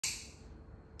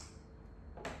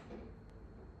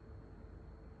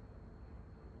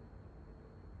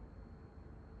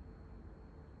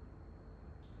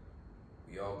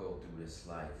all go through this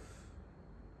life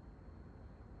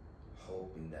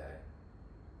hoping that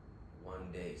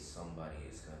one day somebody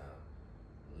is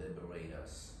gonna liberate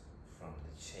us from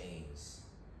the chains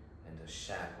and the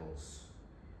shackles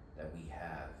that we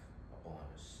have upon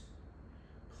us,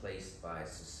 placed by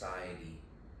society,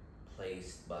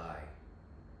 placed by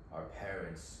our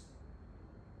parents,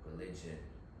 religion,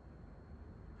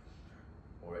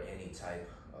 or any type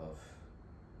of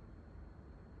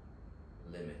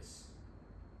limits.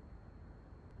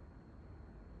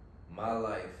 My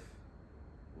life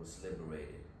was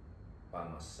liberated by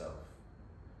myself.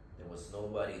 There was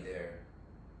nobody there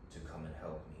to come and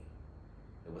help me.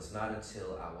 It was not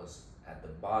until I was at the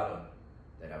bottom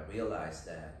that I realized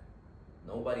that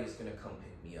nobody is gonna come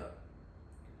pick me up.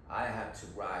 I had to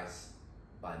rise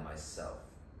by myself.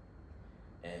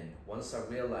 And once I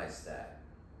realized that,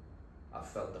 I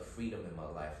felt the freedom in my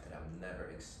life that I've never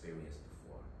experienced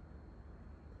before.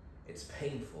 It's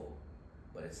painful,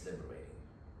 but it's liberating.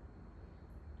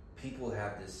 People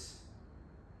have this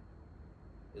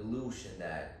illusion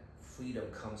that freedom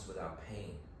comes without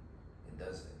pain. It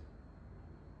doesn't.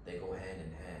 They go hand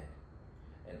in hand.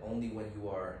 And only when you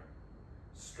are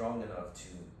strong enough to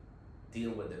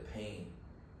deal with the pain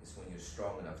is when you're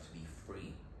strong enough to be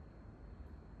free.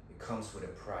 It comes with a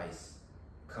price.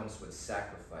 It comes with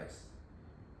sacrifice.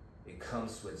 It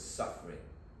comes with suffering.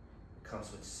 It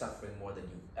comes with suffering more than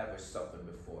you've ever suffered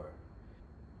before.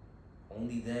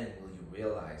 Only then will you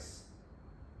realize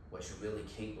what you're really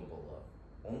capable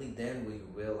of. Only then will you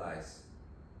realize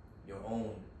your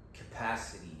own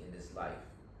capacity in this life.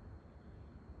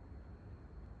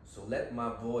 So let my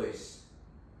voice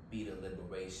be the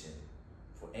liberation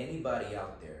for anybody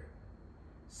out there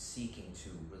seeking to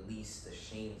release the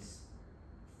chains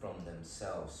from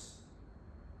themselves.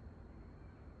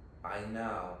 I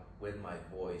now, with my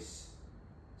voice,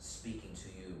 speaking to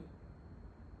you,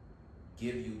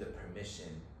 give you the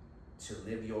permission to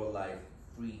live your life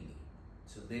freely,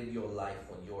 to live your life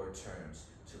on your terms,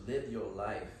 to live your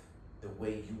life the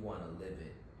way you want to live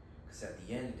it. Because at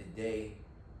the end of the day,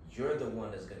 you're the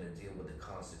one that's going to deal with the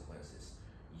consequences.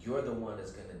 You're the one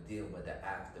that's going to deal with the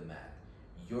aftermath.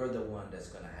 You're the one that's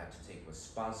going to have to take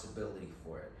responsibility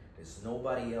for it. There's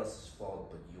nobody else's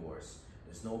fault but yours.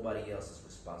 There's nobody else's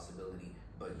responsibility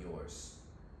but yours.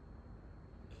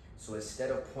 So instead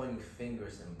of pointing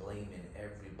fingers and blaming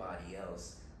everybody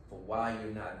else for why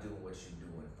you're not doing what you're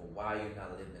doing, for why you're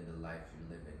not living the life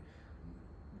you're living,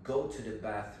 go to the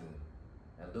bathroom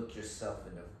and look yourself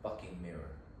in the fucking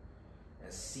mirror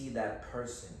and see that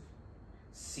person.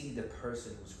 See the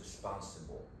person who's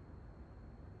responsible.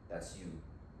 That's you.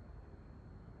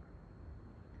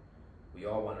 We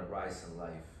all want to rise in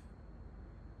life,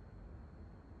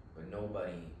 but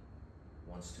nobody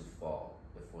wants to fall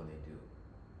before they do.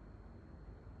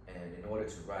 And in order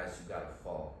to rise, you gotta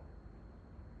fall.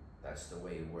 That's the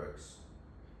way it works.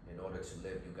 In order to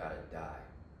live, you gotta die.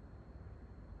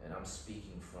 And I'm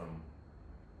speaking from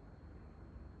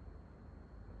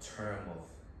a term of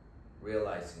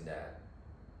realizing that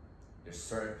there's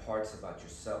certain parts about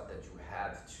yourself that you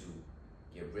have to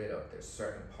get rid of. There's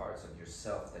certain parts of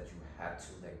yourself that you have to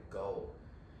let go.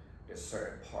 There's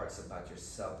certain parts about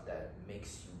yourself that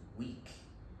makes you weak.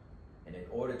 And in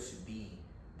order to be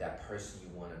that person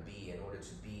you want to be, in order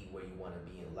to be where you want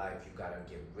to be in life, you got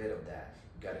to get rid of that.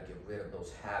 You got to get rid of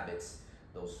those habits,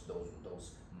 those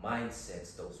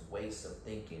mindsets, those ways of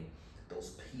thinking,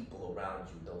 those people around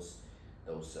you, those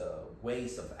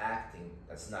ways of acting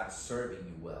that's not serving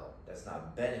you well, that's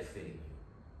not benefiting you.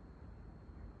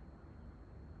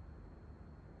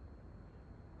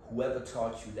 Whoever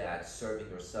taught you that serving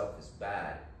yourself is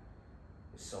bad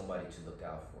is somebody to look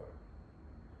out for.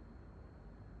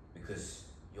 Because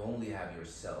you only have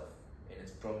yourself, and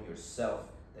it's from yourself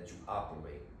that you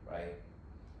operate, right?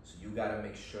 So you gotta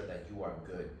make sure that you are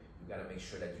good. You gotta make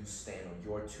sure that you stand on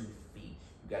your 2 feet.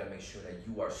 You gotta make sure that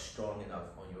you are strong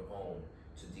enough on your own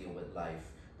to deal with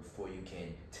life before you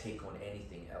can take on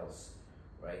anything else,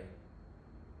 right?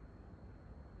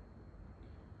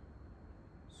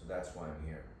 So that's why I'm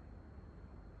here.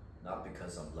 Not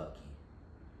because I'm lucky.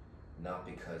 Not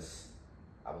because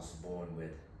I was born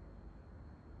with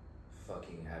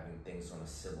fucking having things on a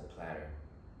silver platter.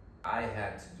 I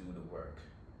had to do the work.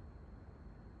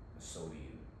 And so do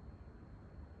you.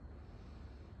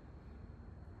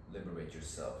 Liberate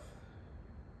yourself.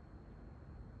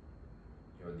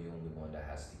 You're the only one that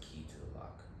has the key to the